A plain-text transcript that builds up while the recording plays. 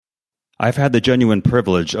I've had the genuine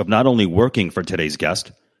privilege of not only working for today's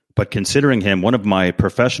guest, but considering him one of my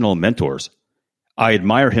professional mentors. I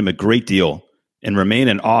admire him a great deal and remain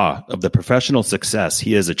in awe of the professional success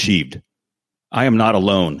he has achieved. I am not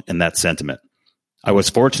alone in that sentiment. I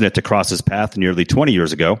was fortunate to cross his path nearly 20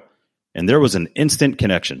 years ago, and there was an instant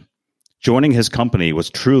connection. Joining his company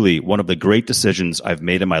was truly one of the great decisions I've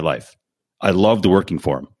made in my life. I loved working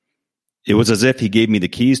for him. It was as if he gave me the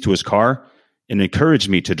keys to his car and encouraged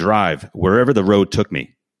me to drive wherever the road took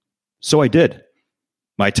me. So I did.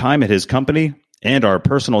 My time at his company and our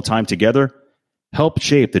personal time together helped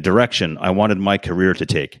shape the direction I wanted my career to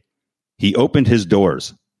take. He opened his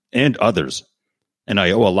doors and others, and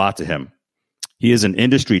I owe a lot to him. He is an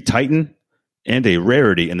industry titan and a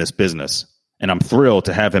rarity in this business, and I'm thrilled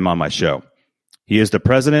to have him on my show. He is the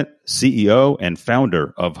president, CEO, and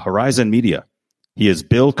founder of Horizon Media. He is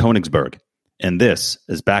Bill Koenigsberg, and this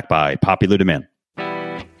is backed by popular demand.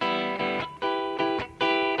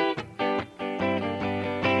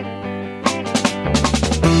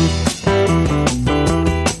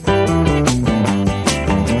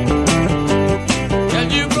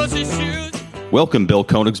 Welcome, Bill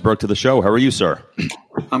Koenigsberg, to the show. How are you, sir?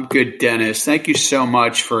 I'm good, Dennis. Thank you so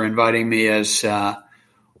much for inviting me as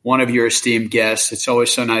one of your esteemed guests. It's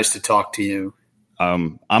always so nice to talk to you.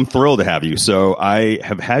 I'm thrilled to have you. So I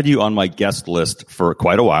have had you on my guest list for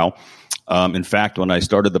quite a while. In fact, when I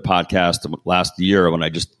started the podcast last year, when I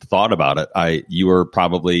just thought about it, you were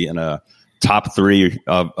probably in a top three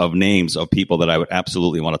of names of people that I would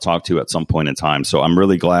absolutely want to talk to at some point in time. So I'm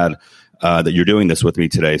really glad that you're doing this with me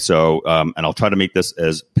today. So, and I'll try to make this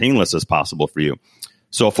as painless as possible for you.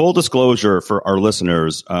 So full disclosure for our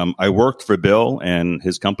listeners, I worked for Bill and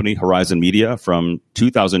his company, Horizon Media, from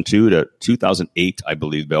 2002 to 2008, I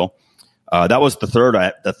believe, Bill. That was the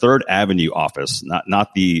Third Avenue office,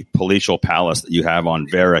 not the palatial palace that you have on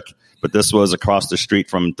Varick, but this was across the street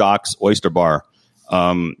from Doc's Oyster Bar.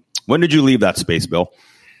 When did you leave that space, Bill?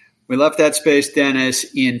 We left that space, Dennis,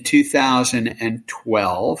 in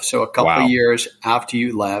 2012, so a couple of years after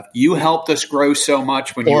you left. You helped us grow so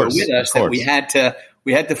much when you were with us that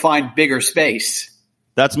we had to find bigger space.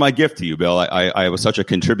 That's my gift to you, Bill. I was such a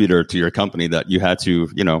contributor to your company that you had to,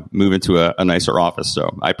 move into a nicer office.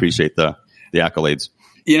 So I appreciate the accolades.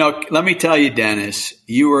 Let me tell you, Dennis,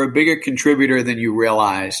 you were a bigger contributor than you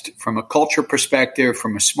realized from a culture perspective,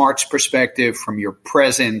 from a smarts perspective, from your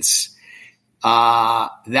presence. Those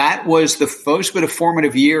were the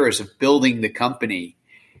formative years of building the company,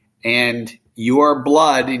 and your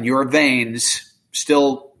blood in your veins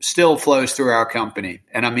still flows through our company.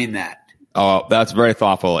 And I mean that. Oh, that's very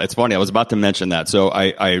thoughtful. It's funny. I was about to mention that. So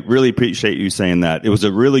I really appreciate you saying that. It was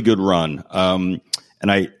a really good run. And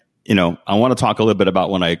I want to talk a little bit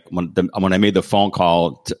about when I made the phone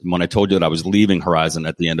call, when I told you that I was leaving Horizon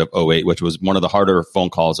at the end of 2008, which was one of the harder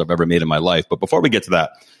phone calls I've ever made in my life. But before we get to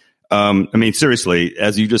that, seriously,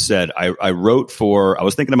 as you just said, I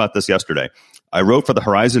was thinking about this yesterday. I wrote for the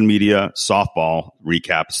Horizon Media softball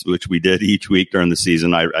recaps, which we did each week during the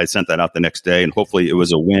season. I sent that out the next day, and hopefully it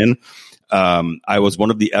was a win. I was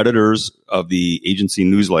one of the editors of the agency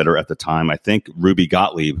newsletter at the time. I think Ruby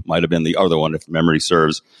Gottlieb might have been the other one, if memory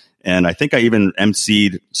serves. And I think I even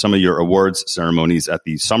emceed some of your awards ceremonies at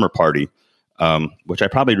the summer party, which I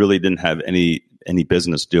probably really didn't have any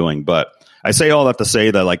business doing. But I say all that to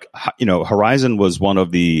say that, Horizon was one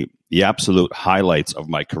of the absolute highlights of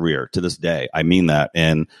my career to this day. I mean that.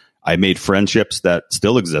 And I made friendships that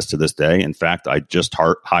still exist to this day. In fact, I just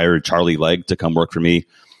hired Charlie Legg to come work for me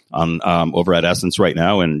over at Essence right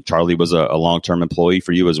now. And Charlie was a long-term employee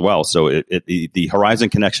for you as well. So the Horizon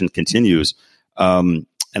connection continues. And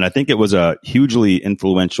I think it was a hugely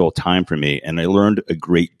influential time for me. And I learned a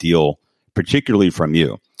great deal, particularly from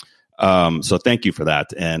you. So thank you for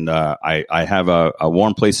that. And I have a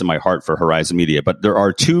warm place in my heart for Horizon Media. But there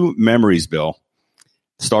are two memories, Bill.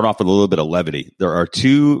 Start off with a little bit of levity. There are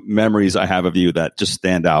two memories I have of you that just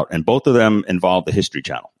stand out, and both of them involve the History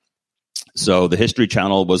Channel. So the History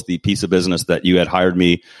Channel was the piece of business that you had hired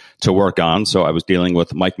me to work on. So I was dealing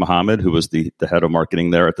with Mike Muhammad, who was the head of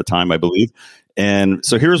marketing there at the time, I believe. And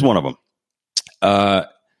so here's one of them.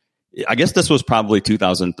 I guess this was probably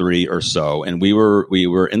 2003 or so, and we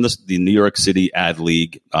were in the New York City Ad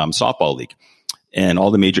League softball league, and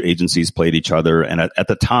all the major agencies played each other. And at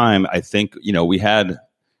the time, I think we had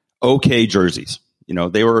okay jerseys.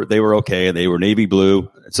 They were okay. They were navy blue.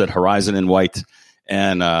 It said Horizon in white,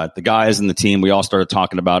 and the guys in the team, we all started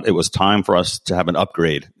talking about it was time for us to have an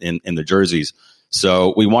upgrade in the jerseys.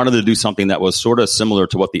 So we wanted to do something that was sort of similar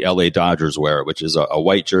to what the LA Dodgers wear, which is a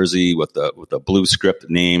white jersey with a blue script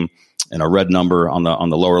name and a red number on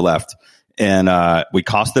the lower left. And we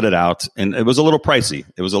costed it out, and it was a little pricey.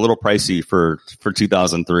 It was a little pricey for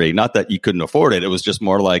 2003. Not that you couldn't afford it. It was just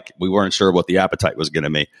more like we weren't sure what the appetite was going to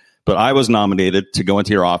be. But I was nominated to go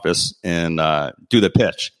into your office and do the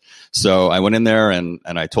pitch. So I went in there and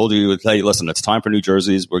I told you, hey, listen, it's time for new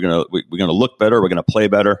jerseys. We're gonna look better. We're gonna play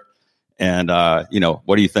better. And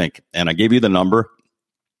what do you think? And I gave you the number,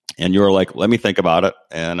 and you were like, let me think about it.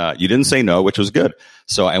 And you didn't say no, which was good.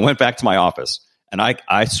 So I went back to my office. And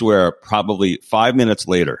I swear, probably 5 minutes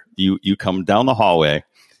later, you come down the hallway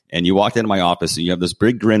and you walked into my office and you have this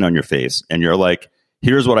big grin on your face and you're like,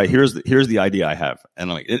 here's the idea I have.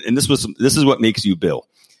 And I'm like, and this is what makes you Bill.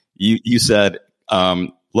 You said,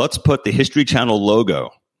 let's put the History Channel logo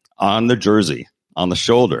on the jersey, on the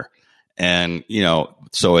shoulder. And,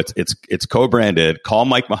 so it's co-branded. Call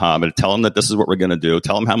Mike Muhammad, tell him that this is what we're going to do.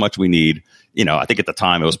 Tell him how much we need. I think at the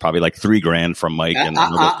time it was probably like $3,000 from Mike. And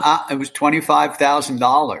it was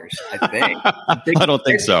 $25,000, I think. I don't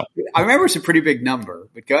think so. I remember it's a pretty big number,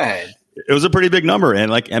 but go ahead. It was a pretty big number,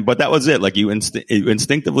 but that was it. Like you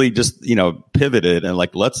instinctively just pivoted and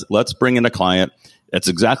like let's bring in a client. That's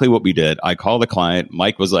exactly what we did. I called the client.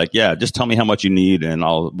 Mike was like, yeah, just tell me how much you need and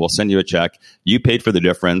we'll send you a check. You paid for the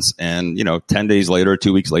difference. And, 10 days later,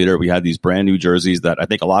 2 weeks later, we had these brand new jerseys that I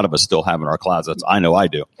think a lot of us still have in our closets. I know I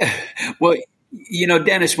do. Well,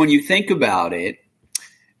 Dennis, when you think about it,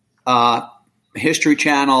 History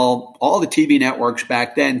Channel, all the TV networks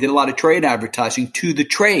back then did a lot of trade advertising to the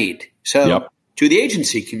trade. So to the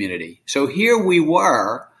agency community. So here we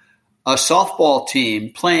were, a softball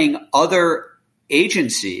team playing other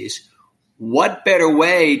agencies. What better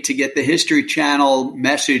way to get the History Channel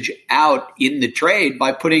message out in the trade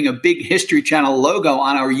by putting a big History Channel logo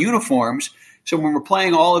on our uniforms? So when we're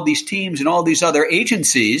playing all of these teams and all these other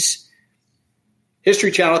agencies,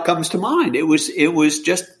 History Channel comes to mind.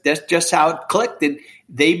 That's just how it clicked. And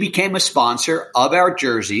they became a sponsor of our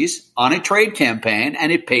jerseys on a trade campaign,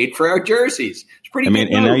 and it paid for our jerseys.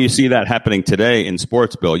 And now you see that happening today in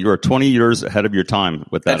sports, Bill. You are 20 years ahead of your time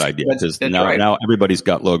with that idea. Because now everybody's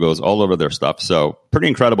got logos all over their stuff. So pretty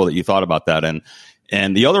incredible that you thought about that.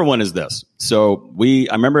 And the other one is this. So I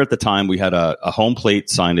remember at the time we had a home plate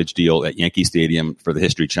signage deal at Yankee Stadium for the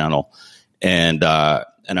History Channel. And I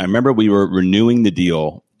remember we were renewing the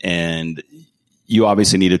deal, and you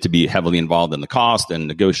obviously needed to be heavily involved in the cost and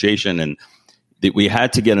negotiation, and we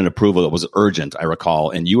had to get an approval that was urgent, I recall,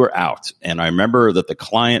 and you were out. And I remember that the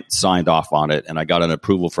client signed off on it, and I got an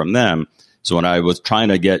approval from them. So when I was trying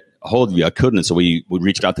to get a hold of you, I couldn't. So we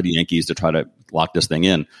reached out to the Yankees to try to lock this thing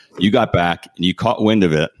in. You got back, and you caught wind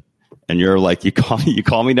of it, and you're like, you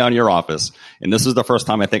call me down to your office. And this is the first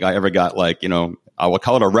time I think I ever got I would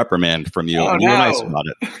call it a reprimand from you. And you were nice about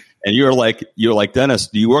it. And you're like, Dennis,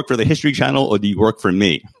 do you work for the History Channel or do you work for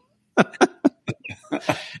me?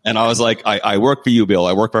 And I was like, I work for you, Bill.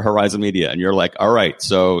 I work for Horizon Media. And you're like, all right.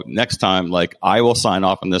 So next time, I will sign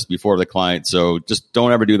off on this before the client. So just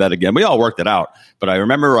don't ever do that again. We all worked it out. But I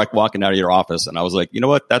remember walking out of your office and I was like, you know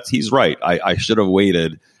what? He's right. I should have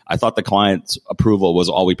waited. I thought the client's approval was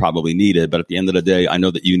all we probably needed. But at the end of the day, I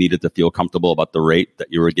know that you needed to feel comfortable about the rate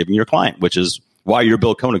that you were giving your client, which is why you're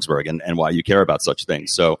Bill Koenigsberg and why you care about such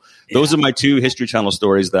things. So those are my two History Channel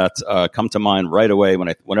stories that come to mind right away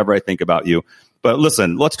whenever I think about you. But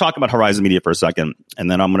listen, let's talk about Horizon Media for a second, and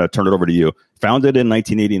then I'm going to turn it over to you. Founded in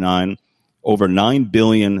 1989, over $9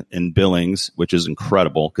 billion in billings, which is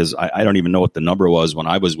incredible because I don't even know what the number was when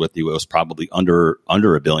I was with you. It was probably under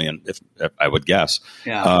 $1 billion, if I would guess.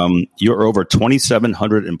 Yeah. You're over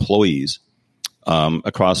 2,700 employees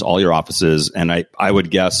across all your offices, and I would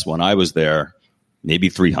guess when I was there, maybe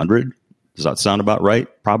 300. Does that sound about right?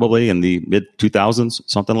 Probably in the mid-2000s,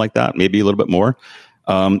 something like that, maybe a little bit more.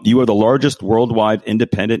 You are the largest worldwide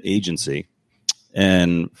independent agency.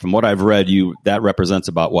 And from what I've read, that represents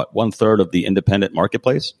about, 1/3 of the independent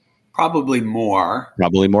marketplace? Probably more.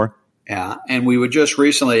 Probably more? Yeah. And we were just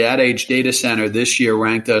recently at Age Data Center this year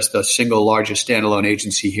ranked us the single largest standalone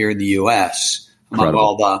agency here in the U.S. among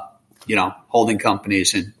all the, holding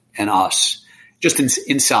companies and us. Just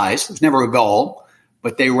in size. It's never a goal,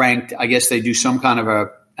 but they ranked, I guess they do some kind of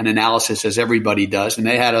an analysis as everybody does, and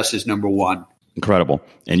they had us as number one. Incredible.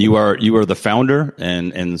 And you are the founder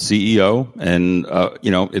and CEO, and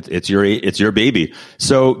it's your baby.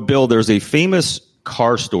 So Bill, there's a famous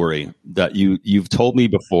car story that you've told me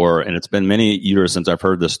before, and it's been many years since I've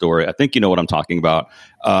heard this story. I think you know what I'm talking about.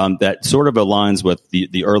 That sort of aligns with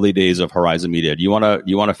the early days of Horizon Media. Do you want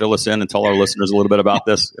to fill us in and tell our listeners a little bit about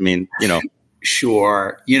this? I mean,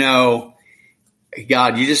 Sure.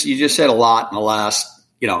 God, you just said a lot in the last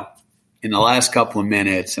couple of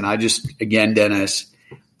minutes. And again, Dennis,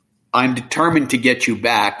 I'm determined to get you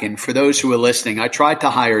back. And for those who are listening, I tried to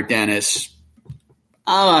hire Dennis,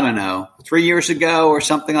 I don't know, 3 years ago or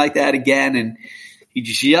something like that again. And he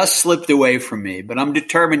just slipped away from me, but I'm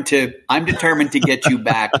determined to get you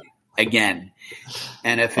back again.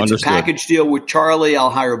 And if it's Understood. a package deal with Charlie, I'll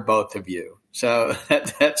hire both of you. So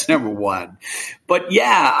that's number one. But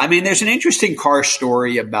yeah, I mean, there's an interesting car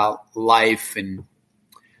story about life, and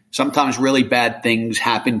sometimes really bad things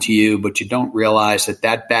happen to you, but you don't realize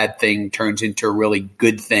that bad thing turns into a really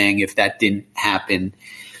good thing if that didn't happen.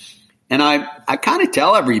 And I kind of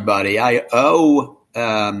tell everybody I owe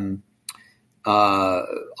a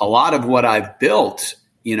lot of what I've built,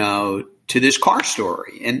 to this car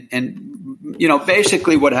story. And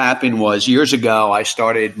basically what happened was years ago, I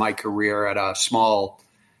started my career at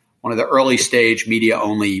one of the early stage media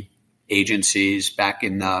only agencies back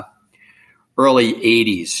in the early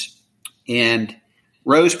 80s, and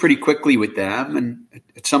rose pretty quickly with them. And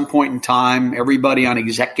at some point in time, everybody on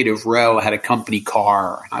executive row had a company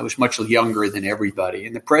car. I was much younger than everybody.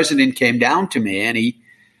 And the president came down to me and he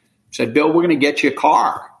said, "Bill, we're going to get you a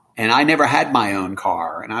car." And I never had my own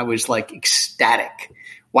car. And I was like ecstatic.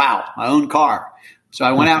 Wow, my own car. So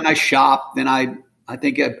I went out and I shopped, and I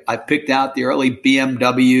think I picked out the early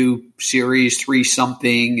BMW Series 3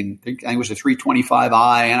 something, and I think it was a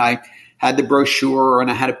 325i, and I had the brochure,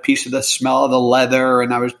 and I had a piece of the smell of the leather,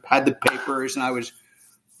 and had the papers, and I was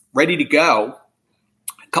ready to go.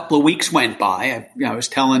 A couple of weeks went by. I was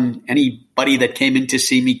telling anybody that came in to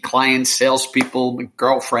see me, clients, salespeople, my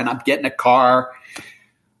girlfriend, I'm getting a car.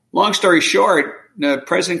 Long story short, the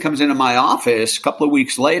president comes into my office a couple of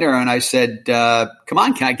weeks later, and I said, "Come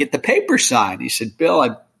on, can I get the paper signed?" He said,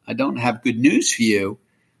 "Bill, I don't have good news for you.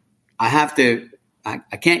 I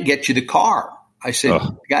can't get you the car." I said,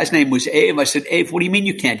 The guy's name was Abe. I said, "Abe, what do you mean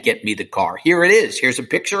you can't get me the car? Here it is. Here's a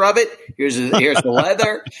picture of it. Here's the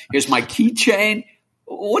leather. Here's my keychain.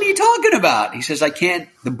 What are you talking about?" He says, "I can't.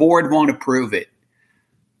 The board won't approve it."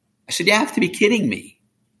 I said, "You have to be kidding me.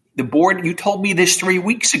 The board, you told me this 3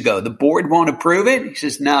 weeks ago. The board won't approve it?" He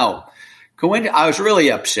says, "No." I was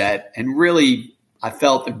really upset, and really I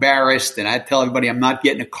felt embarrassed, and I had to tell everybody I'm not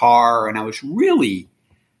getting a car. And I was really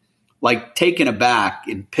like taken aback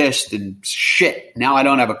and pissed and shit. Now I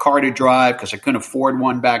don't have a car to drive because I couldn't afford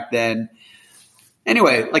one back then.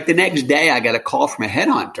 Anyway, like the next day I got a call from a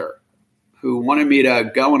headhunter who wanted me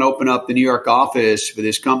to go and open up the New York office for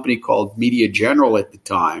this company called Media General at the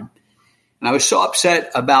time. And I was so upset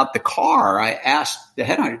about the car, I asked the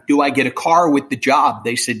headhunter, "Do I get a car with the job?"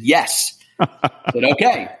 They said, "Yes." I said,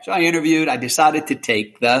 "Okay." So I interviewed. I decided to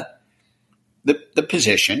take the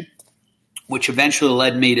position, which eventually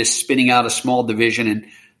led me to spinning out a small division and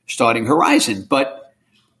starting Horizon. But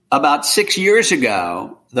about 6 years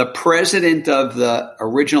ago, the president of the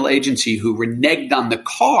original agency who reneged on the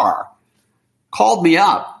car called me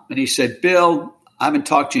up and he said, "Bill, I haven't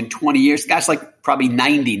talked to you in 20 years. The guy's like probably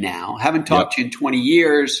 90 now. Haven't talked to you in 20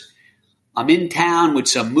 years. I'm in town with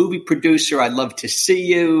some movie producer. I'd love to see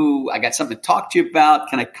you. I got something to talk to you about.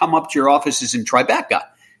 Can I come up to your offices in Tribeca?"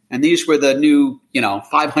 And these were the new,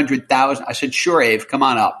 500,000. I said, "Sure, Abe, come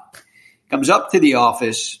on up." Comes up to the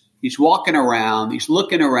office. He's walking around. He's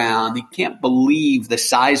looking around. He can't believe the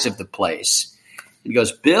size of the place. And he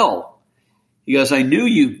goes, "Bill," he goes, "I knew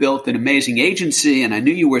you built an amazing agency and I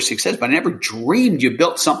knew you were successful, but I never dreamed you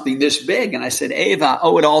built something this big." And I said, "Abe, I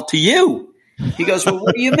owe it all to you." He goes, "Well,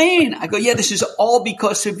 what do you mean?" I go, "Yeah, this is all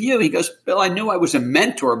because of you." He goes, "Bill, I knew I was a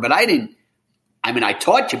mentor, but I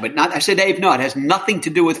taught you, but not." I said, "Abe, no, it has nothing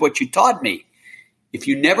to do with what you taught me. If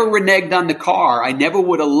you never reneged on the car, I never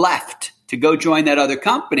would have left to go join that other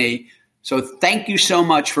company. So thank you so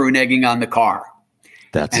much for reneging on the car."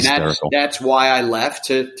 That's hysterical. That's why I left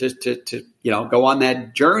to go on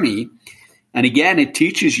that journey. And again, it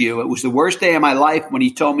teaches you. It was the worst day of my life when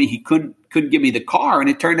he told me he couldn't give me the car, and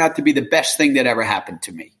it turned out to be the best thing that ever happened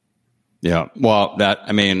to me. Yeah. Well,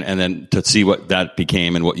 and then to see what that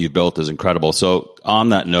became and what you built is incredible. So on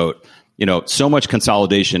that note, so much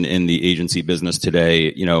consolidation in the agency business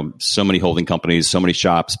today, so many holding companies, so many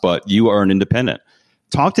shops, but you are an independent.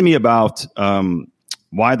 Talk to me about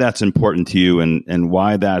why that's important to you and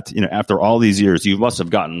why that, after all these years, you must have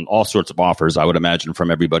gotten all sorts of offers, I would imagine,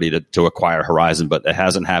 from everybody to acquire Horizon, but it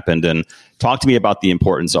hasn't happened. And talk to me about the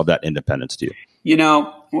importance of that independence to you.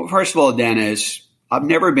 Well, first of all, Dennis, I've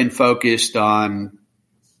never been focused on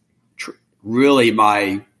really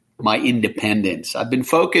my independence. I've been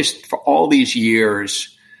focused for all these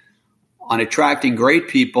years on attracting great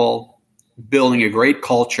people, building a great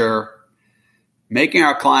culture, making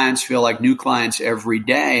our clients feel like new clients every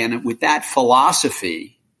day. And with that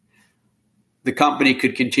philosophy, the company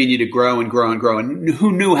could continue to grow and grow and grow. And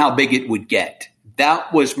who knew how big it would get?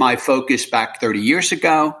 That was my focus back 30 years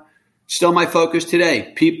ago. Still my focus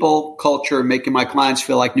today. People, culture, making my clients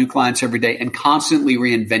feel like new clients every day, and constantly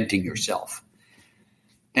reinventing yourself.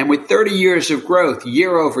 And with 30 years of growth,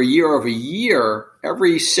 year over year over year,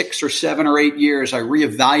 every 6 or 7 or 8 years, I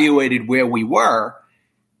reevaluated where we were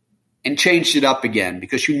and changed it up again,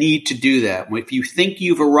 because you need to do that. If you think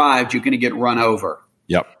you've arrived, you're going to get run over.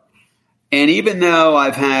 Yep. And even though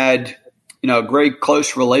I've had, a great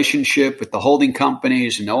close relationship with the holding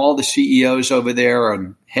companies and know all the CEOs over there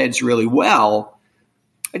and heads really well,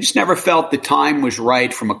 I just never felt the time was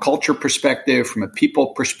right from a culture perspective, from a people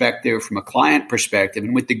perspective, from a client perspective.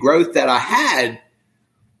 And with the growth that I had,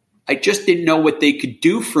 I just didn't know what they could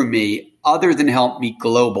do for me other than help me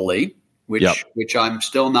globally, which I'm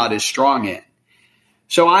still not as strong in.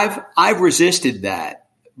 So I've resisted that.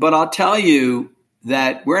 But I'll tell you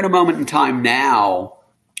that we're in a moment in time now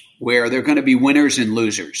where there are going to be winners and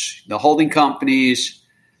losers. The holding companies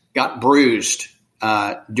got bruised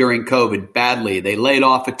during COVID badly. They laid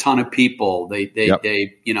off a ton of people. They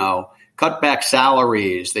cut back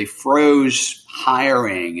salaries. They froze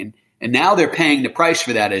hiring, and now they're paying the price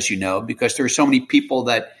for that, as you know, because there are so many people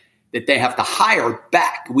that they have to hire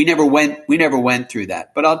back. We never went through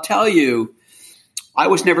that. But I'll tell you, I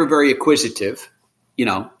was never very acquisitive.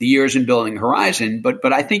 The years in building Horizon,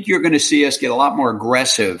 but I think you're going to see us get a lot more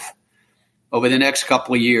aggressive over the next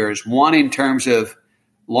couple of years. One, in terms of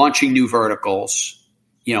launching new verticals.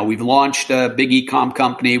 We've launched a big e-com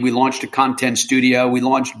company. We launched a content studio. We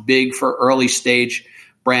launched big for early stage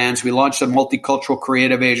brands. We launched a multicultural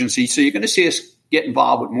creative agency. So you're going to see us get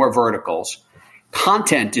involved with more verticals.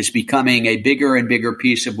 Content is becoming a bigger and bigger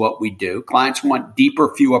piece of what we do. Clients want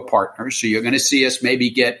deeper, fewer partners. So you're going to see us maybe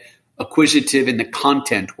get acquisitive in the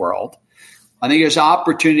content world. I think there's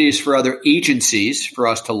opportunities for other agencies for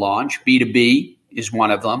us to launch. B2B is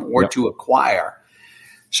one of them, or to acquire.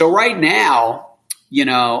 So right now,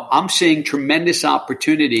 I'm seeing tremendous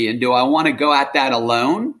opportunity. And do I want to go at that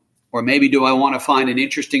alone? Or maybe do I want to find an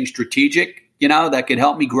interesting strategic, that could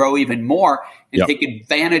help me grow even more and take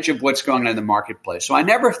advantage of what's going on in the marketplace? So I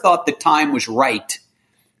never thought the time was right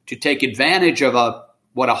to take advantage of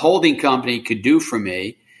what a holding company could do for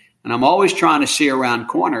me. And I'm always trying to see around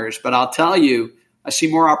corners, but I'll tell you, I see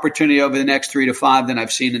more opportunity over the next 3 to 5 than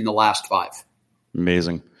I've seen in the last 5.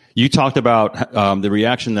 Amazing. You talked about the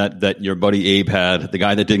reaction that your buddy Abe had, the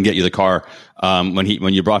guy that didn't get you the car, when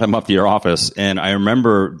you brought him up to your office. And I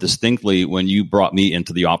remember distinctly when you brought me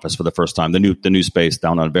into the office for the first time, the new space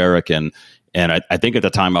down on Varick, and I think at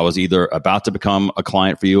the time I was either about to become a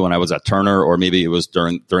client for you when I was at Turner, or maybe it was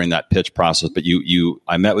during that pitch process. But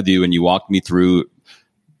I met with you and you walked me through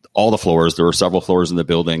all the floors. There were several floors in the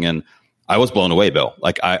building, and I was blown away, Bill.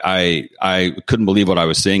 Like I couldn't believe what I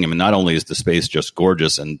was seeing. I mean, not only is the space just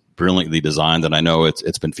gorgeous and brilliantly designed, and I know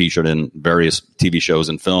it's been featured in various TV shows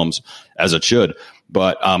and films, as it should,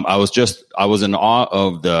 but I was in awe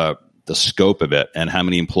of the scope of it and how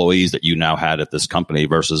many employees that you now had at this company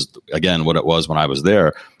versus, again, what it was when I was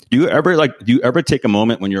there. Do you ever take a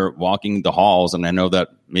moment when you're walking the halls, and I know that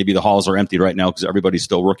maybe the halls are empty right now because everybody's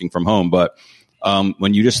still working from home, but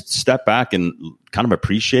when you just step back and kind of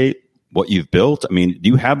appreciate what you've built? I mean, do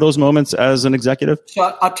you have those moments as an executive? So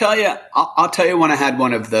I'll tell you when I had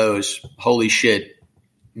one of those holy shit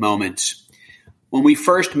moments. When we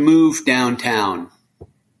first moved downtown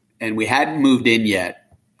and we hadn't moved in yet,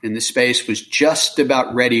 and the space was just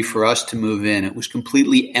about ready for us to move in, it was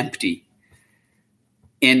completely empty.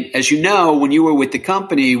 And as you know, when you were with the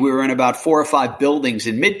company, we were in about 4 or 5 buildings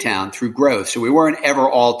in Midtown through growth. So we weren't ever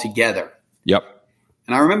all together. Yep.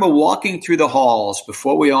 And I remember walking through the halls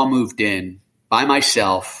before we all moved in by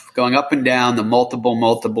myself, going up and down the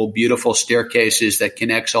multiple beautiful staircases that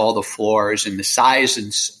connects all the floors and the size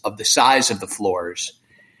of the floors,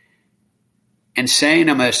 and saying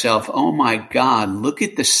to myself, oh my God, look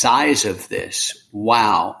at the size of this.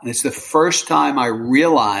 Wow. And it's the first time I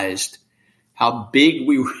realized how big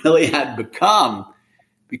we really had become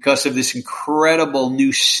because of this incredible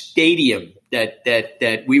new stadium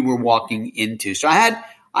that we were walking into. So I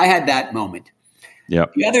had that moment. Yeah.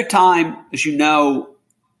 The other time, as you know,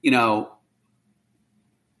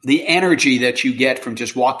 the energy that you get from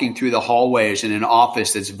just walking through the hallways in an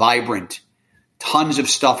office that's vibrant, tons of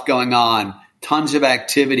stuff going on, tons of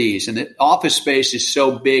activities, and the office space is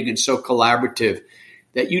so big and so collaborative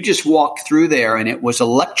that you just walk through there, and it was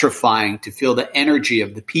electrifying to feel the energy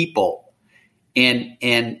of the people. And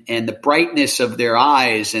the brightness of their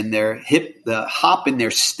eyes and the hop in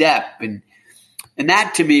their step. And And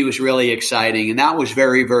that to me was really exciting. And that was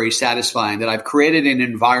very, very satisfying that I've created an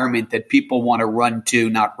environment that people want to run to,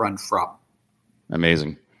 not run from.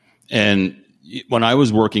 Amazing. And when I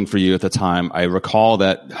was working for you at the time, I recall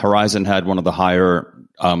that Horizon had one of the higher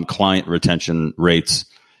client retention rates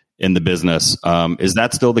in the business. Is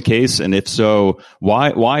that still the case? And if so,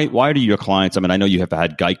 why do your clients, I mean, I know you have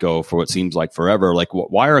had Geico for what seems like forever. Like,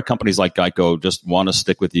 why are companies like Geico just want to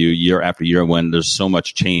stick with you year after year when there's so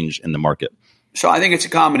much change in the market? So I think it's a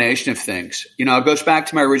combination of things. You know, it goes back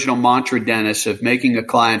to my original mantra, Dennis, of making a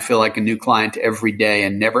client feel like a new client every day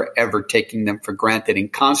and never, ever taking them for granted and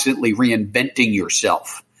constantly reinventing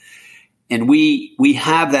yourself. And we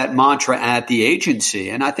have that mantra at the agency.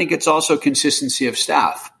 And I think it's also consistency of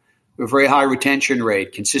staff. We have a very high retention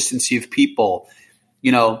rate, consistency of people.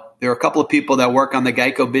 You know, there are a couple of people that work on the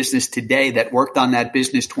Geico business today that worked on that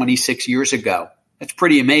business 26 years ago. That's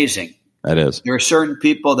pretty amazing. That is. There are certain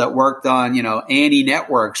people that worked on, you know, A&E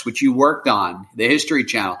Networks, which you worked on, the History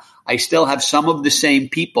Channel. I still have some of the same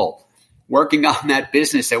people working on that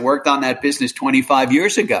business that worked on that business 25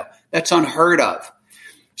 years ago. That's unheard of.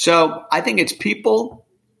 So I think it's people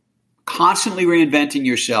constantly reinventing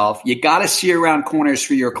yourself. You got to see around corners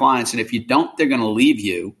for your clients. And if you don't, they're going to leave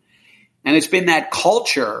you. And it's been that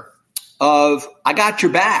culture of, I got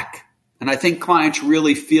your back. And I think clients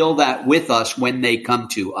really feel that with us when they come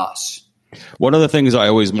to us. One of the things I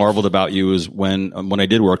always marveled about you is when I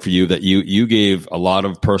did work for you, that you gave a lot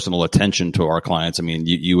of personal attention to our clients. I mean,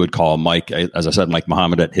 you would call Mike, as I said, Mike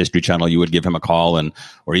Muhammad at History Channel. You would give him a call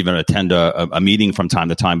or even attend a meeting from time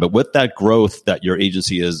to time. But with that growth that your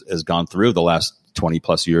agency has gone through the last 20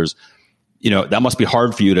 plus years, you know, that must be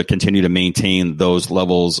hard for you to continue to maintain those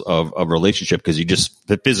levels of relationship because you just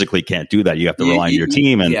physically can't do that. You have to rely on your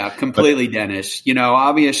team. Yeah, completely, Dennis. You know,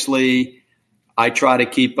 obviously, I try to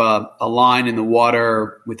keep a line in the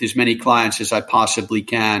water with as many clients as I possibly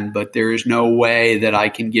can, but there is no way that I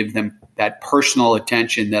can give them that personal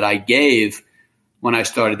attention that I gave when I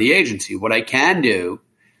started the agency. What I can do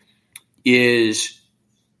is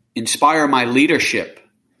inspire my leadership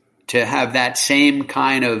to have that same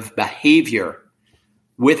kind of behavior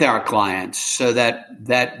with our clients so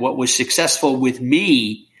that what was successful with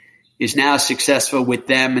me is now successful with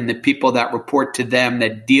them and the people that report to them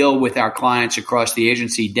that deal with our clients across the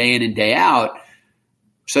agency day in and day out,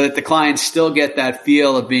 so that the clients still get that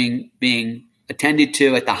feel of being attended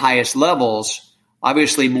to at the highest levels,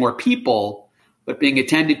 obviously more people, but being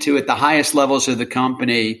attended to at the highest levels of the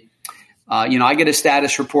company. You know, I get a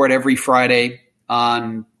status report every Friday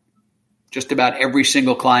on just about every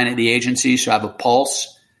single client at the agency. So I have a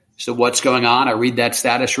pulse. So what's going on? I read that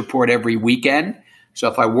status report every weekend. So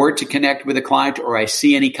if I were to connect with a client or I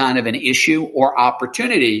see any kind of an issue or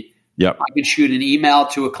opportunity, I can shoot an email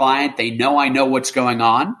to a client. They know I know what's going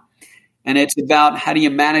on. And it's about how do you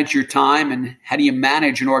manage your time and how do you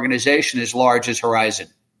manage an organization as large as Horizon?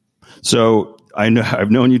 So I've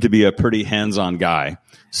known you to be a pretty hands-on guy.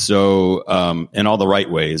 So, in all the right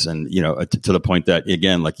ways. And, you know, to the point that,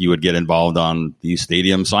 again, like you would get involved on the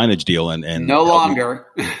stadium signage deal and no longer.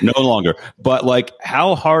 But like,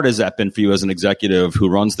 how hard has that been for you as an executive who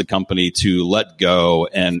runs the company to let go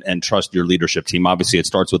and trust your leadership team? Obviously it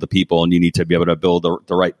starts with the people and you need to be able to build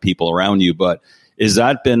the right people around you. But was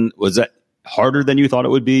that harder than you thought it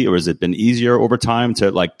would be? Or has it been easier over time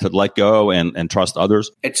to let go and trust others?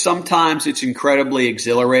 Sometimes it's incredibly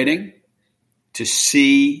exhilarating to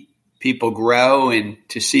see people grow and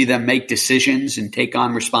to see them make decisions and take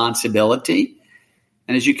on responsibility.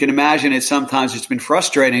 And as you can imagine, sometimes it's been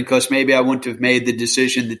frustrating because maybe I wouldn't have made the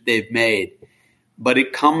decision that they've made. But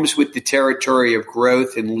it comes with the territory of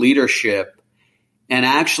growth and leadership. And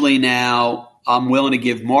actually now I'm willing to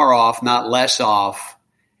give more off, not less off,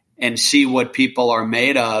 and see what people are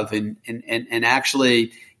made of. And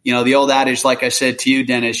actually, you know, the old adage, like I said to you,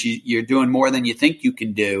 Dennis, you're doing more than you think you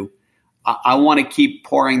can do. I want to keep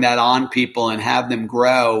pouring that on people and have them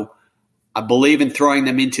grow. I believe in throwing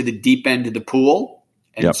them into the deep end of the pool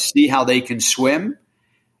and see how they can swim.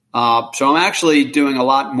 So I'm actually doing a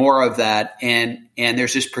lot more of that. And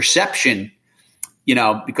there's this perception, you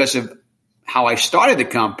know, because of how I started the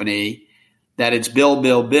company, that it's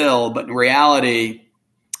Bill. But in reality,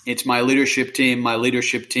 it's my leadership team.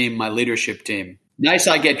 Nice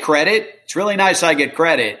I get credit. It's really nice I get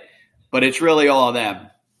credit, but it's really all of them.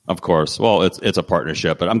 Of course. Well, it's a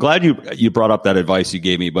partnership, but I'm glad you brought up that advice you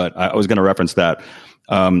gave me, but I was going to reference that.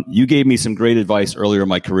 You gave me some great advice earlier in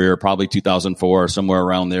my career, probably 2004 or somewhere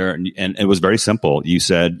around there. And it was very simple. You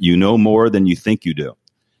said, you know more than you think you do.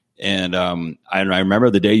 And I remember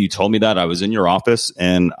the day you told me that. I was in your office,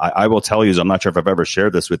 and I will tell you, I'm not sure if I've ever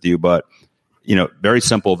shared this with you, but very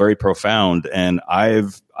simple, very profound. And I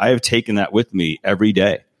have taken that with me every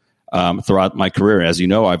day throughout my career. As you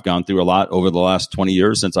know, I've gone through a lot over the last 20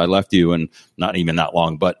 years since I left you, and not even that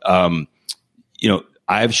long. But,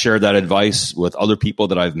 I've shared that advice with other people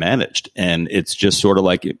that I've managed. And it's just sort of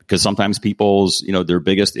like, because sometimes people's, their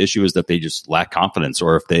biggest issue is that they just lack confidence,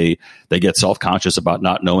 or if they get self-conscious about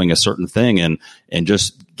not knowing a certain thing, and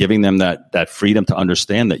just giving them that freedom to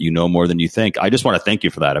understand that you know more than you think. I just want to thank you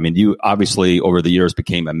for that. I mean, you obviously over the years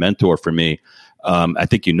became a mentor for me. I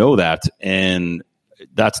think you know that, and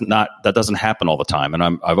that doesn't happen all the time. And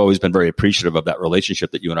I've always been very appreciative of that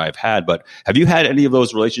relationship that you and I have had. But have you had any of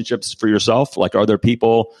those relationships for yourself? Like, are there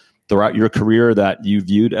people throughout your career that you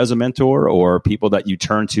viewed as a mentor, or people that you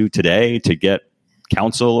turn to today to get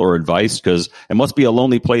counsel or advice? Because it must be a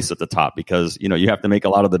lonely place at the top, because, you have to make a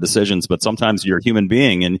lot of the decisions, but sometimes you're a human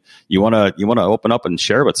being and you want to open up and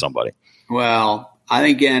share with somebody. Well, I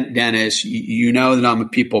think, Dennis, you know that I'm a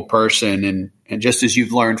people person, and just as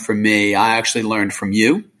you've learned from me, I actually learned from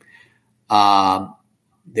you.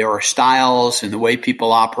 There are styles in the way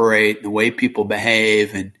people operate, the way people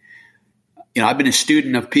behave. And, I've been a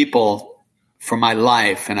student of people for my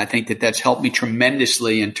life. And I think that that's helped me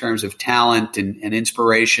tremendously in terms of talent and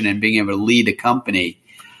inspiration and being able to lead a company.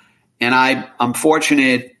 And I'm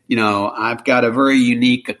fortunate, I've got a very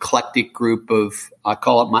unique, eclectic group of, I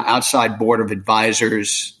call it my outside board of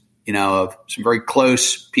advisors, of some very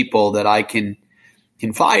close people that I can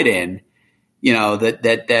confide in,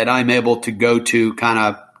 that I'm able to go to, kind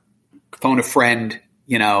of phone a friend,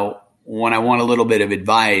 when I want a little bit of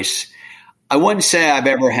advice. I wouldn't say I've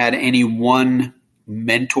ever had any one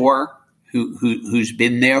mentor who's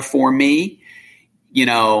been there for me.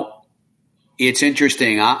 It's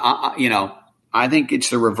interesting. I think it's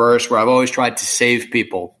the reverse, where I've always tried to save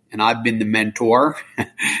people, and I've been the mentor,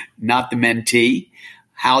 not the mentee.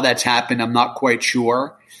 How that's happened, I'm not quite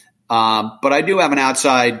sure. But I do have an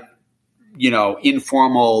outside,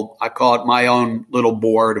 informal, I call it my own little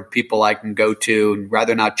board of people I can go to, and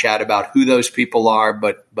rather not chat about who those people are,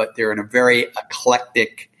 but they're in a very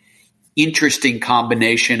eclectic, interesting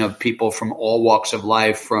combination of people from all walks of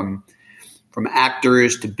life, from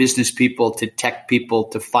actors to business people to tech people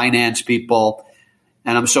to finance people.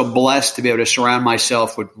 And I'm so blessed to be able to surround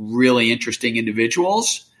myself with really interesting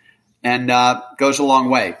individuals, and goes a long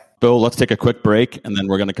way. Bill, let's take a quick break, and then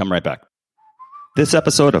we're going to come right back. This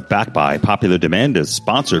episode of Back by Popular Demand is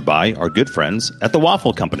sponsored by our good friends at The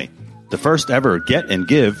Waffle Company, the first ever get and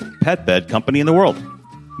give pet bed company in the world,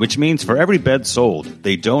 which means for every bed sold,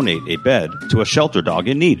 they donate a bed to a shelter dog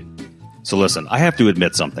in need. So listen, I have to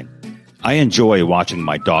admit something. I enjoy watching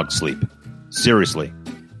my dog sleep. Seriously.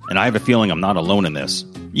 And I have a feeling I'm not alone in this.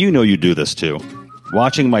 You know you do this too.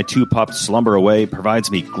 Watching my two pups slumber away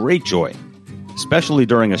provides me great joy, especially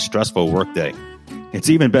during a stressful workday. It's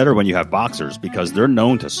even better when you have boxers, because they're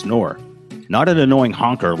known to snore. Not an annoying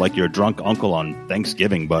honker like your drunk uncle on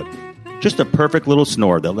Thanksgiving, but just a perfect little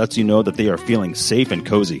snore that lets you know that they are feeling safe and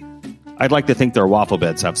cozy. I'd like to think their waffle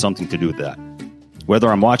beds have something to do with that. Whether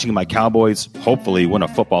I'm watching my Cowboys hopefully win a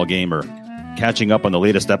football game, or catching up on the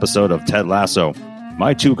latest episode of Ted Lasso,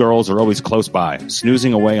 my two girls are always close by,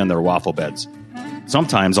 snoozing away on their waffle beds.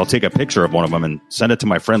 Sometimes I'll take a picture of one of them and send it to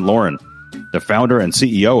my friend Lauren, the founder and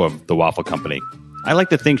CEO of The Waffle Company. I like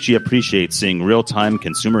to think she appreciates seeing real-time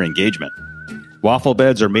consumer engagement. Waffle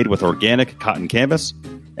beds are made with organic cotton canvas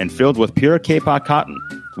and filled with pure K-Pot cotton,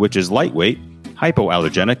 which is lightweight,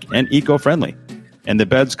 hypoallergenic, and eco-friendly. And the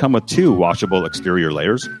beds come with 2 washable exterior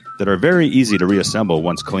layers that are very easy to reassemble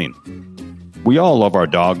once clean. We all love our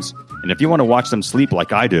dogs, and if you want to watch them sleep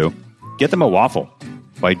like I do, get them a waffle.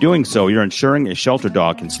 By doing so, you're ensuring a shelter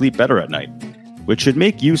dog can sleep better at night, which should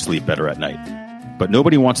make you sleep better at night. But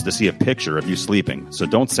nobody wants to see a picture of you sleeping, so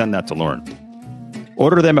don't send that to Lauren.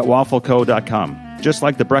 Order them at waffleco.com, just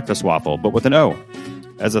like the breakfast waffle, but with an O.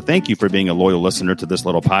 As a thank you for being a loyal listener to this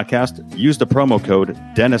little podcast, use the promo code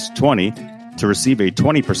Dennis20 to receive a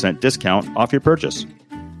 20% discount off your purchase.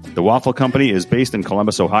 The Waffle Company is based in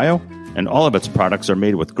Columbus, Ohio, and all of its products are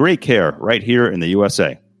made with great care right here in the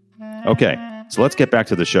USA. Okay, so let's get back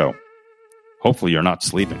to the show. Hopefully you're not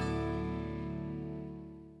sleeping.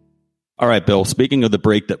 All right, Bill, speaking of the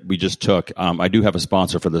break that we just took, I do have a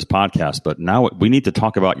sponsor for this podcast, but now we need to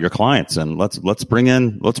talk about your clients, and let's bring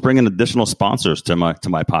in additional sponsors to my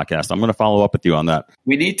podcast. I'm going to follow up with you on that.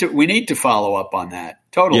 We need to follow up on that.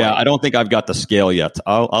 Totally. Yeah, I don't think I've got the scale yet.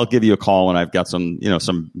 I'll give you a call when I've got some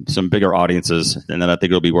bigger audiences, and then I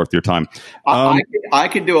think it'll be worth your time. I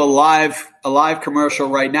could do a live commercial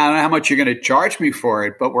right now. I don't know how much you're going to charge me for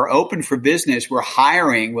it, but we're open for business. We're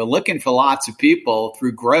hiring. We're looking for lots of people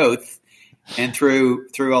through growth. and through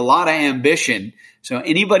a lot of ambition. So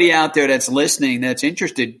anybody out there that's listening, that's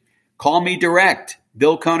interested, call me direct,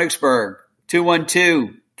 Bill Koenigsberg,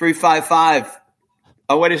 212-355.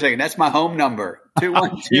 Oh, wait a second. That's my home number.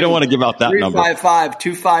 212. You don't want to give out that number.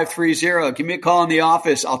 355-2530. Give me a call in the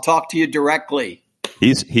office. I'll talk to you directly.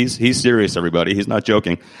 He's serious, everybody. He's not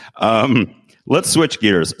joking. Let's switch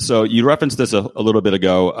gears. So you referenced this a little bit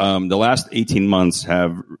ago. The last 18 months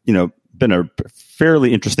have, been a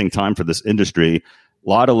fairly interesting time for this industry. A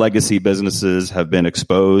lot of legacy businesses have been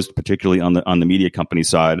exposed, particularly on the media company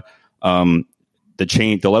side.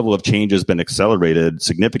 The level of change has been accelerated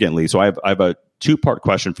significantly. So I have a two-part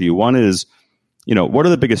question for you. One is, what are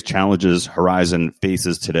the biggest challenges Horizon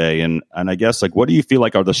faces today? And I guess, what do you feel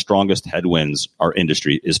like are the strongest headwinds our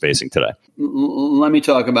industry is facing today? Let me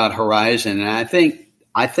talk about Horizon. And I think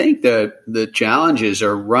the challenges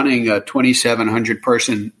are running a 2,700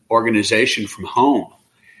 person organization from home.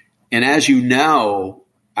 And as you know,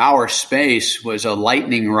 our space was a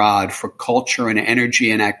lightning rod for culture and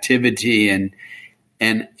energy and activity and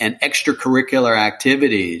extracurricular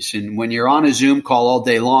activities. And when you're on a Zoom call all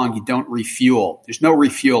day long, you don't refuel. There's no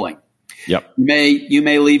refueling. Yep. You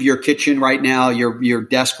may leave your kitchen right now, your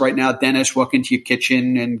desk right now, Dennis, walk into your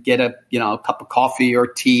kitchen and get a cup of coffee or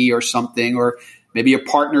tea or something, or maybe your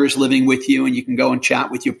partner is living with you and you can go and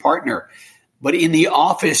chat with your partner. But in the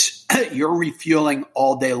office, you're refueling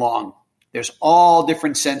all day long. There's all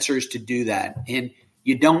different sensors to do that. And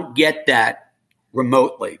you don't get that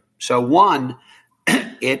remotely. So one,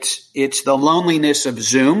 it's the loneliness of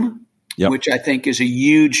Zoom, yep, which I think is a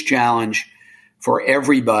huge challenge for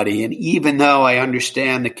everybody. And even though I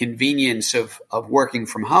understand the convenience of working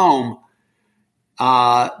from home,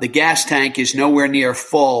 the gas tank is nowhere near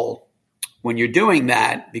full when you're doing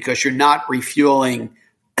that because you're not refueling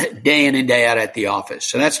day in and day out at the office.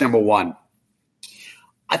 So that's number one.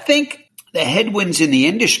 I think the headwinds in the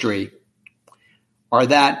industry are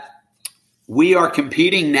that we are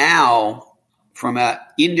competing now from an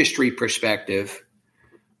industry perspective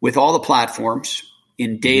with all the platforms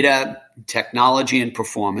in data, technology, and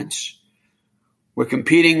performance. We're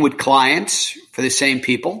competing with clients for the same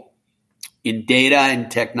people in data and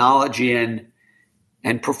technology and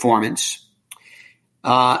performance.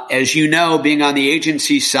 As you know, being on the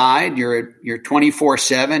agency side, you're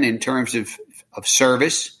 24/7 in terms of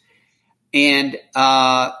service. And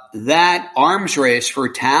that arms race for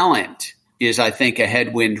talent is, I think, a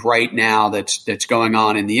headwind right now that's going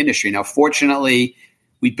on in the industry. Now, fortunately,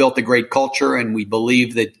 we built a great culture, and we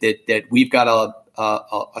believe that we've got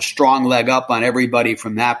a strong leg up on everybody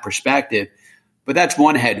from that perspective. But that's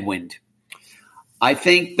one headwind. I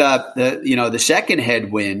think the second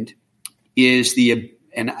headwind is I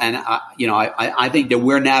think that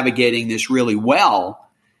we're navigating this really well.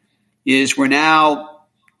 Is we're now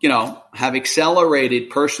have accelerated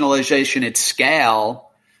personalization at scale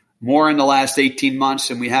more in the last 18 months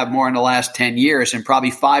than we have more in the last 10 years, and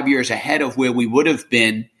probably 5 years ahead of where we would have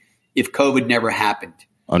been if COVID never happened.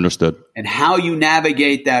 Understood. And how you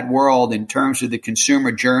navigate that world in terms of the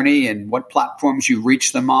consumer journey and what platforms you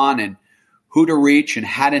reach them on and who to reach and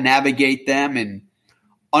how to navigate them and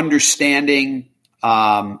understanding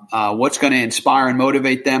what's going to inspire and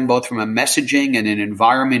motivate them both from a messaging and an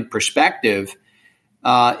environment perspective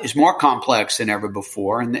is more complex than ever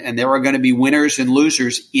before. And there are going to be winners and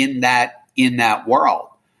losers in that world.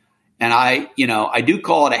 And I do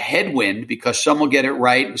call it a headwind because some will get it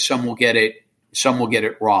right and some will get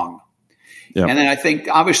it wrong. Yeah. And then I think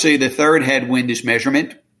obviously the third headwind is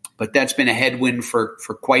measurement, but that's been a headwind for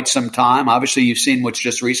quite some time. Obviously you've seen what's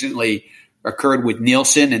just recently occurred with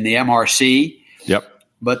Nielsen and the MRC. Yep.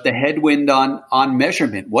 But the headwind on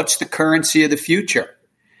measurement, what's the currency of the future?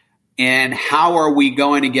 And how are we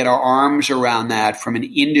going to get our arms around that from an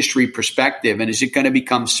industry perspective? And is it going to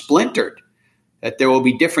become splintered? That there will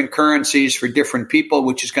be different currencies for different people,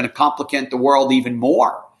 which is going to complicate the world even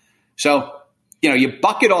more. So, you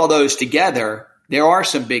bucket all those together, there are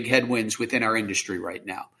some big headwinds within our industry right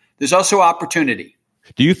now. There's also opportunity.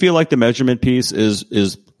 Do you feel like the measurement piece is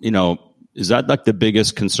that like the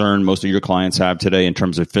biggest concern most of your clients have today in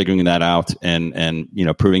terms of figuring that out and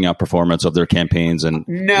proving out performance of their campaigns and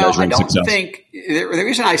measuring success? No, I don't think the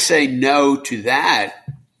reason I say no to that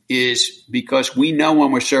is because we know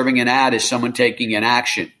when we're serving an ad is someone taking an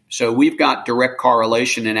action. So we've got direct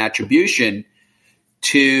correlation and attribution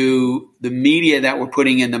to the media that we're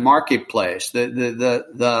putting in the marketplace.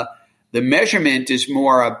 The measurement is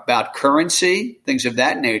more about currency, things of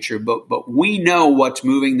that nature, but we know what's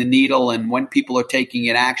moving the needle and when people are taking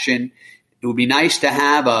an action. It would be nice to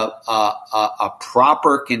have a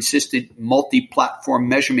proper, consistent, multi-platform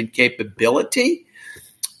measurement capability.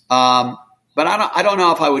 But I don't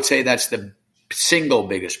know if I would say that's the single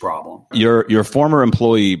biggest problem. Your former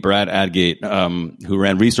employee, Brad Adgate, who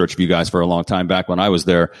ran research for you guys for a long time back when I was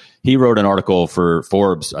there, he wrote an article for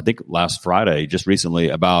Forbes, I think last Friday, just recently,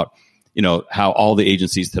 about, you know, how all the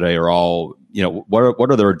agencies today are all, you know,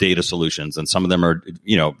 what are their data solutions? And some of them are,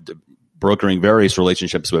 you know, brokering various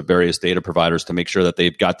relationships with various data providers to make sure that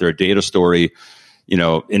they've got their data story, you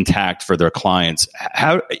know, intact for their clients.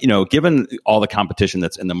 How, you know, given all the competition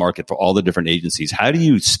that's in the market for all the different agencies, how do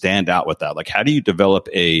you stand out with that? Like, how do you develop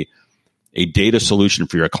a data solution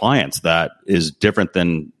for your clients that is different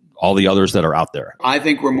than all the others that are out there? I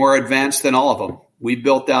think we're more advanced than all of them. We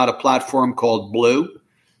built out a platform called Blue.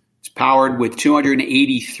 It's powered with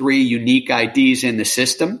 283 unique IDs in the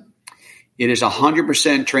system. It is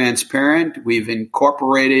 100% transparent. We've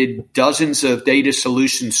incorporated dozens of data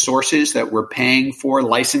solution sources that we're paying for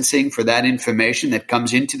licensing for that information that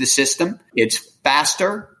comes into the system. It's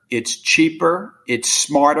faster, it's cheaper, it's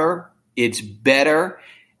smarter, it's better,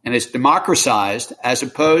 and it's democratized as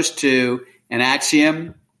opposed to an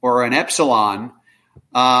Acxiom or an Epsilon,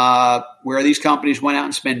 where these companies went out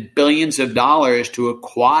and spent billions of dollars to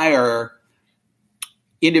acquire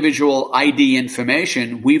individual ID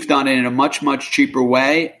information. We've done it in a much, much cheaper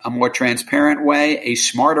way, a more transparent way, a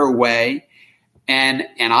smarter way, and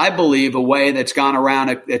I believe a way that's gone around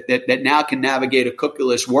that now can navigate a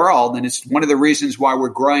cookieless world. And it's one of the reasons why we're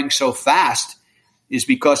growing so fast is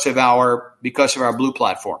because of our Blue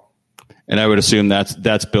platform. And I would assume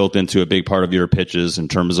that's built into a big part of your pitches in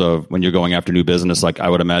terms of when you're going after new business. Like, I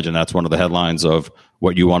would imagine that's one of the headlines of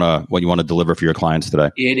what you want to deliver for your clients today.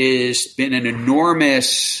 It has been an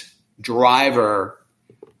enormous driver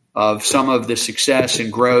of some of the success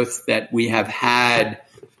and growth that we have had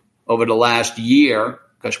over the last year,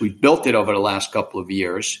 because we built it over the last couple of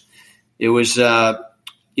years. It was a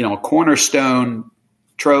cornerstone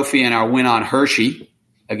trophy in our win on Hershey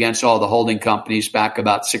against all the holding companies back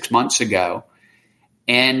about 6 months ago.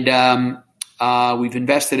 And we've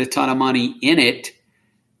invested a ton of money in it,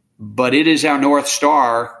 but it is our North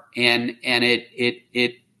Star, and it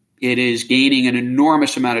is gaining an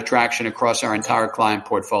enormous amount of traction across our entire client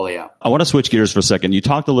portfolio. I want to switch gears for a second. You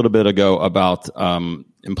talked a little bit ago about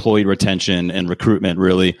employee retention and recruitment,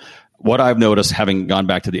 really. What I've noticed, having gone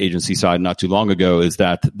back to the agency side not too long ago, is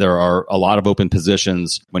that there are a lot of open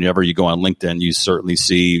positions. Whenever you go on LinkedIn, you certainly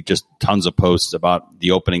see just tons of posts about the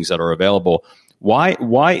openings that are available. Why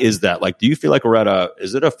is that? Like, do you feel like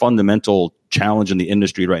is it a fundamental challenge in the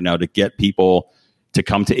industry right now to get people to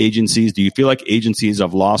come to agencies? Do you feel like agencies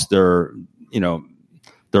have lost their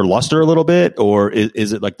luster a little bit, or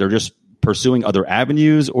is it like they're just pursuing other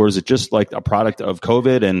avenues, or is it just like a product of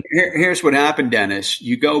COVID? And here's what happened, Dennis.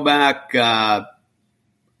 You go back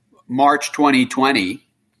March 2020,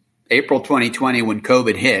 April 2020, when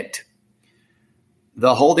COVID hit,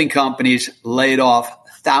 the holding companies laid off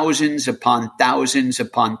thousands upon thousands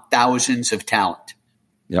upon thousands of talent,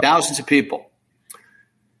 yep. Thousands of people.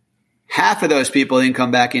 Half of those people didn't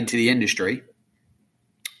come back into the industry.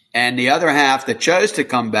 And the other half that chose to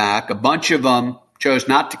come back, a bunch of them chose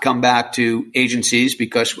not to come back to agencies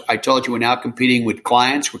because I told you we're now competing with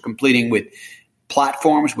clients. We're competing with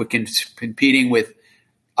platforms. We're competing with,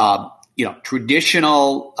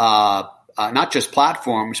 traditional, not just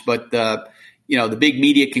platforms, but the big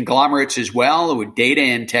media conglomerates as well with data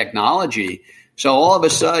and technology. So all of a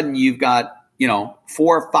sudden you've got, 4,000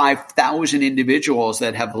 or 5,000 individuals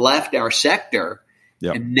that have left our sector.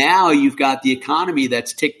 Yep. And now you've got the economy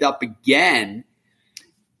that's ticked up again.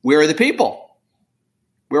 Where are the people?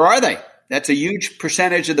 Where are they? That's a huge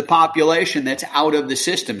percentage of the population that's out of the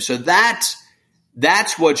system. So that's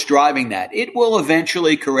what's driving that. It will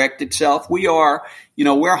eventually correct itself. We're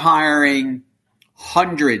hiring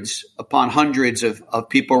hundreds upon hundreds of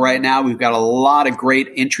people right now. We've got a lot of great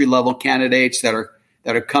entry-level candidates that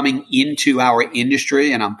are coming into our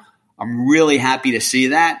industry, and I'm really happy to see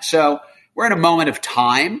that. So we're in a moment of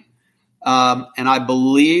time, and I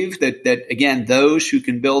believe that again, those who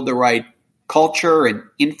can build the right culture and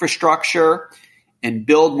infrastructure and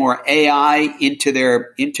build more AI into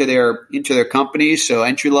their companies. So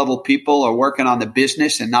entry-level people are working on the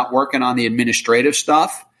business and not working on the administrative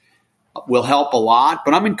stuff will help a lot.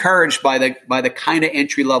 But I'm encouraged by the kind of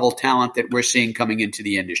entry-level talent that we're seeing coming into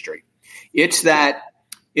the industry. It's that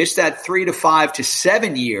 3 to 5 to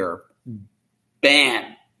 7 year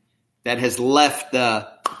ban that has left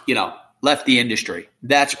the industry.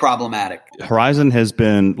 That's problematic. Horizon has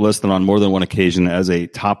been listed on more than one occasion as a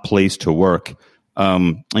top place to work.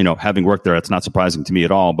 Having worked there, it's not surprising to me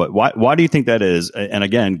at all. But why do you think that is? And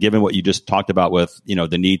again, given what you just talked about with,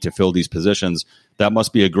 the need to fill these positions, that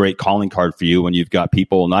must be a great calling card for you when you've got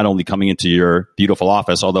people not only coming into your beautiful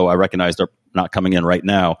office, although I recognize they're not coming in right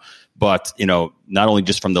now, but, not only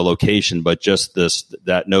just from the location, but just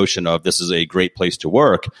that notion of this is a great place to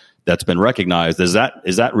work that's been recognized. Is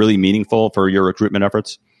that really meaningful for your recruitment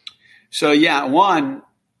efforts? So, yeah, one,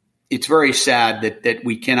 it's very sad that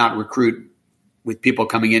we cannot recruit with people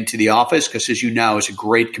coming into the office because, as you know, it's a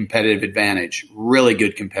great competitive advantage, really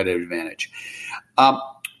good competitive advantage.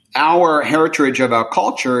 Our heritage of our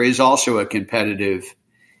culture is also a competitive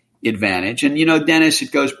advantage. And, Dennis,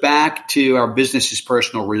 it goes back to our business's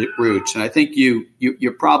personal roots. And I think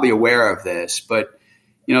you're probably aware of this. But,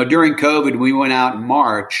 during COVID, we went out in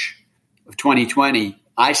March of 2020.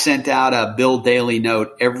 I sent out a Bill Daily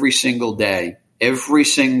note every single day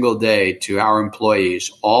to our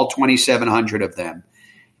employees, all 2,700 of them.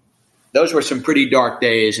 Those were some pretty dark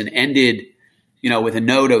days and ended, with a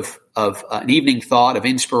note of an evening thought of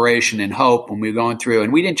inspiration and hope when we were going through.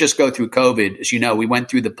 And we didn't just go through COVID. As you know, we went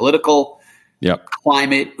through the political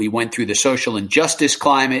climate. We went through the social injustice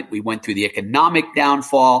climate. We went through the economic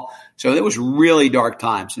downfall. So it was really dark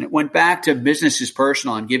times. And it went back to business is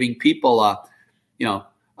personal and giving people a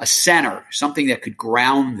center, something that could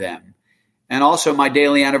ground them. And also my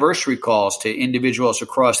daily anniversary calls to individuals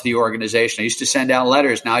across the organization. I used to send out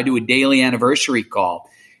letters. Now I do a daily anniversary call.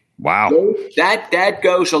 Wow. That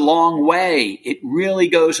goes a long way. It really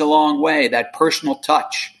goes a long way, that personal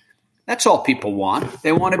touch. That's all people want.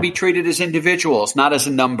 They want to be treated as individuals, not as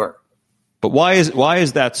a number. But why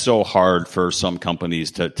is that so hard for some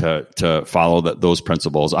companies to follow those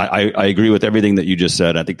principles? I agree with everything that you just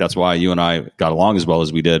said. I think that's why you and I got along as well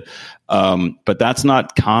as we did. But that's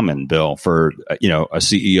not common, Bill, for a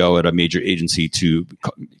CEO at a major agency to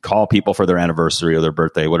call people for their anniversary or their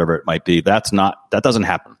birthday, whatever it might be. That doesn't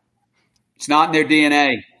happen. It's not in their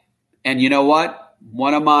DNA. And you know what?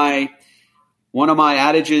 One of my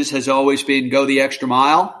adages has always been go the extra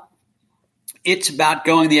mile. It's about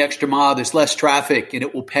going the extra mile. There's less traffic, and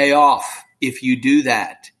it will pay off if you do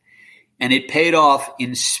that. And it paid off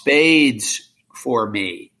in spades for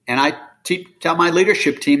me. And I tell my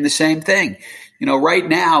leadership team the same thing. Right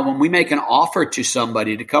now, when we make an offer to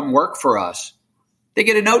somebody to come work for us, they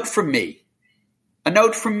get a note from me.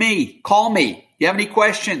 Call me. You have any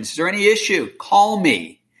questions? Is there any issue? Call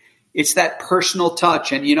me. It's that personal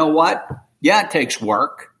touch. And you know what? Yeah, it takes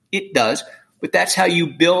work. It does. But that's how you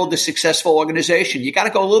build a successful organization. You got to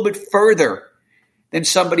go a little bit further than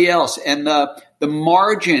somebody else. And the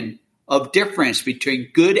margin of difference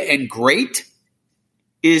between good and great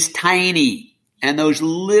is tiny. And those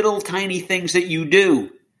little tiny things that you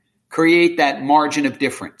do create that margin of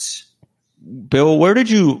difference. Bill, where did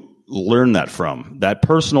you learn that from? That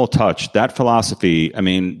personal touch, that philosophy. I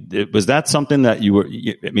mean, was that something that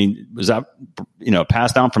was that,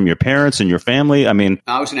 passed down from your parents and your family? I mean,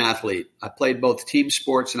 I was an athlete. I played both team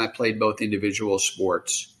sports and I played both individual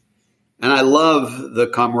sports. And I love the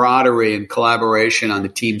camaraderie and collaboration on the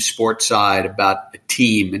team sports side about a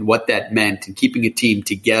team and what that meant and keeping a team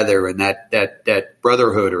together and that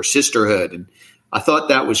brotherhood or sisterhood. And I thought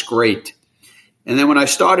that was great. And then when I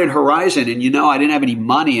started Horizon and, I didn't have any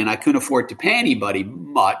money and I couldn't afford to pay anybody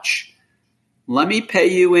much, let me pay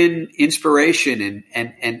you in inspiration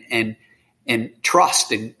and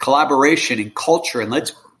trust and collaboration and culture. And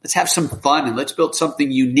let's have some fun and let's build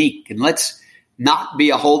something unique and let's not be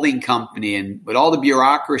a holding company and with all the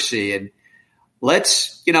bureaucracy and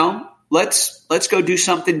let's go do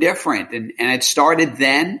something different. And it started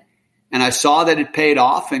then and I saw that it paid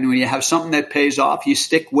off. And when you have something that pays off, you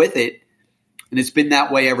stick with it. And it's been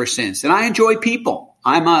that way ever since. And I enjoy people.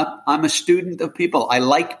 I'm a student of people. I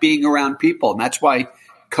like being around people. And that's why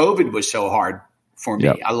COVID was so hard for me.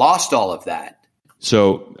 Yep. I lost all of that.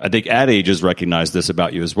 So I think Ad Age has recognized this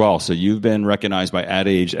about you as well. So you've been recognized by Ad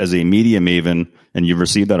Age as a media maven, and you've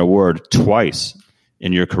received that award twice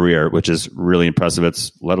in your career, which is really impressive.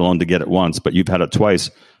 It's let alone to get it once, but you've had it twice.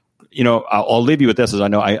 I'll leave you with this, as I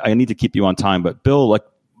know I need to keep you on time. But Bill,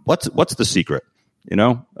 what's the secret?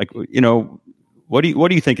 What do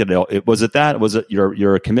you think was it that? Was it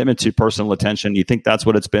your commitment to personal attention? You think that's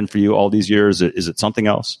what it's been for you all these years? Is it something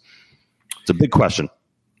else? It's a big question.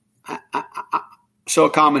 So a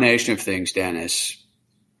combination of things, Dennis.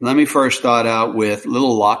 Let me first start out with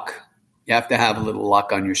little luck. You have to have a little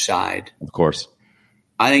luck on your side. Of course.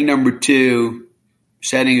 I think number two,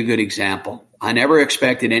 setting a good example. I never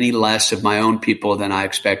expected any less of my own people than I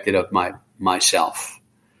expected of myself.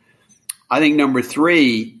 I think number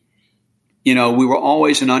three, we were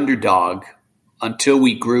always an underdog until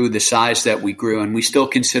we grew the size that we grew, and we still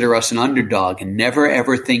consider us an underdog. And never,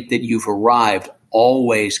 ever think that you've arrived.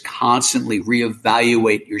 Always constantly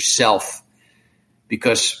reevaluate yourself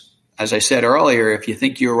because, as I said earlier, if you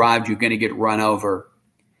think you arrived, you're going to get run over.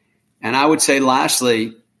 And I would say,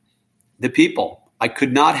 lastly, the people. I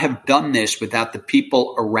could not have done this without the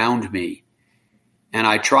people around me. And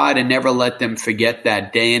I try to never let them forget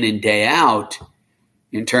that day in and day out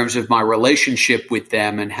in terms of my relationship with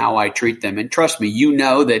them and how I treat them. And trust me, you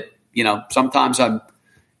know that, sometimes I'm,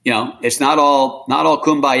 it's not all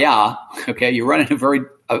kumbaya. Okay. You're running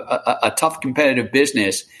a tough competitive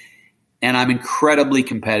business, and I'm incredibly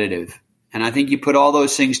competitive. And I think you put all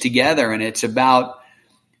those things together, and it's about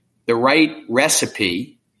the right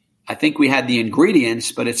recipe. I think we had the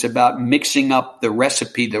ingredients, but it's about mixing up the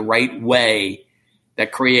recipe the right way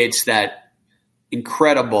that creates that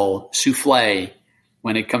incredible souffle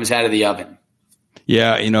when it comes out of the oven.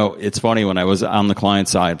 Yeah, it's funny, when I was on the client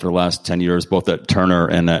side for the last 10 years, both at Turner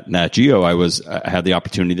and at Nat Geo, I had the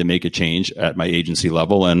opportunity to make a change at my agency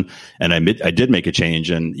level, and I did make a change.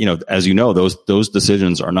 And as you know, those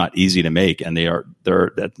decisions are not easy to make, and they're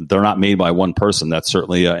not made by one person. That's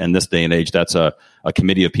certainly in this day and age, that's a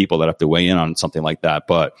committee of people that have to weigh in on something like that.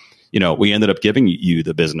 But we ended up giving you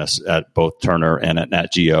the business at both Turner and at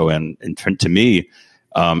Nat Geo, and to me,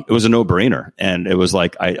 it was a no-brainer. And it was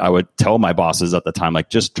like, I would tell my bosses at the time, like,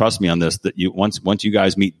 just trust me on this, that once you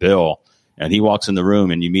guys meet Bill and he walks in the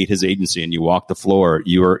room and you meet his agency and you walk the floor,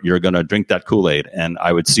 you're going to drink that Kool-Aid. And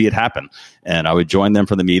I would see it happen. And I would join them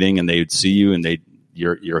for the meeting, and they would see you, and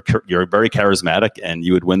you're very charismatic, and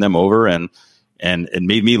you would win them over. And it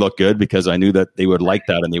made me look good because I knew that they would like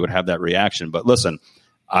that and they would have that reaction. But listen,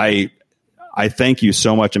 I thank you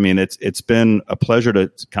so much. I mean, it's been a pleasure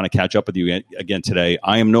to kind of catch up with you again today.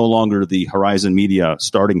 I am no longer the Horizon Media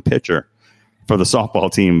starting pitcher for the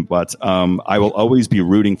softball team, but I will always be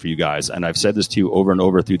rooting for you guys. And I've said this to you over and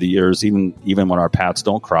over through the years, even when our paths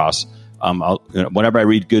don't cross. Whenever I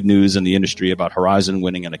read good news in the industry about Horizon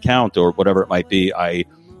winning an account or whatever it might be, I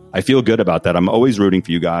feel good about that. I'm always rooting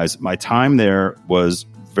for you guys. My time there was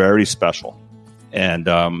very special. And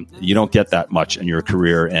you don't get that much in your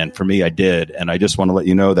career. And for me, I did. And I just want to let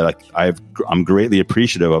you know that I'm greatly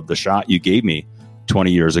appreciative of the shot you gave me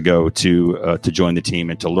 20 years ago to join the team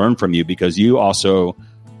and to learn from you, because you also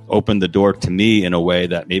opened the door to me in a way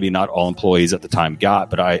that maybe not all employees at the time got.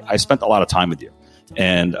 But I spent a lot of time with you,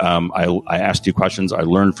 and I asked you questions. I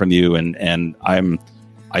learned from you, and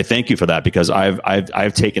I thank you for that, because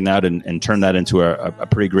I've taken that and turned that into a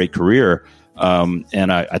pretty great career.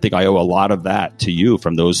 And I think I owe a lot of that to you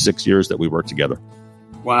from those 6 years that we worked together.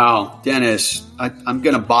 Wow, Dennis, I'm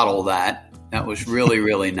going to bottle that. That was really,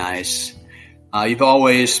 really nice. You've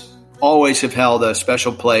always have held a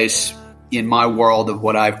special place in my world of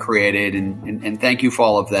what I've created, and thank you for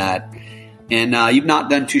all of that. And you've not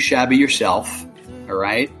done too shabby yourself, all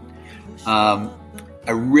right? I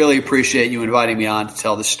really appreciate you inviting me on to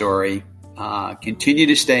tell the story. Continue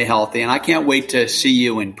to stay healthy, and I can't wait to see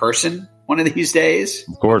you in person one of these days.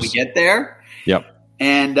 Of course. When we get there. Yep.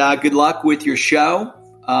 And good luck with your show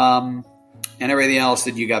and everything else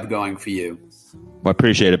that you got going for you. Well, I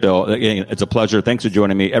appreciate it, Bill. Again, it's a pleasure. Thanks for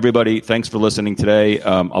joining me. Everybody, thanks for listening today.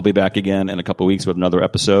 I'll be back again in a couple of weeks with another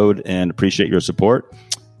episode, and appreciate your support.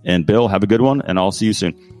 And Bill, have a good one, and I'll see you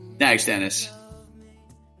soon. Thanks, Dennis.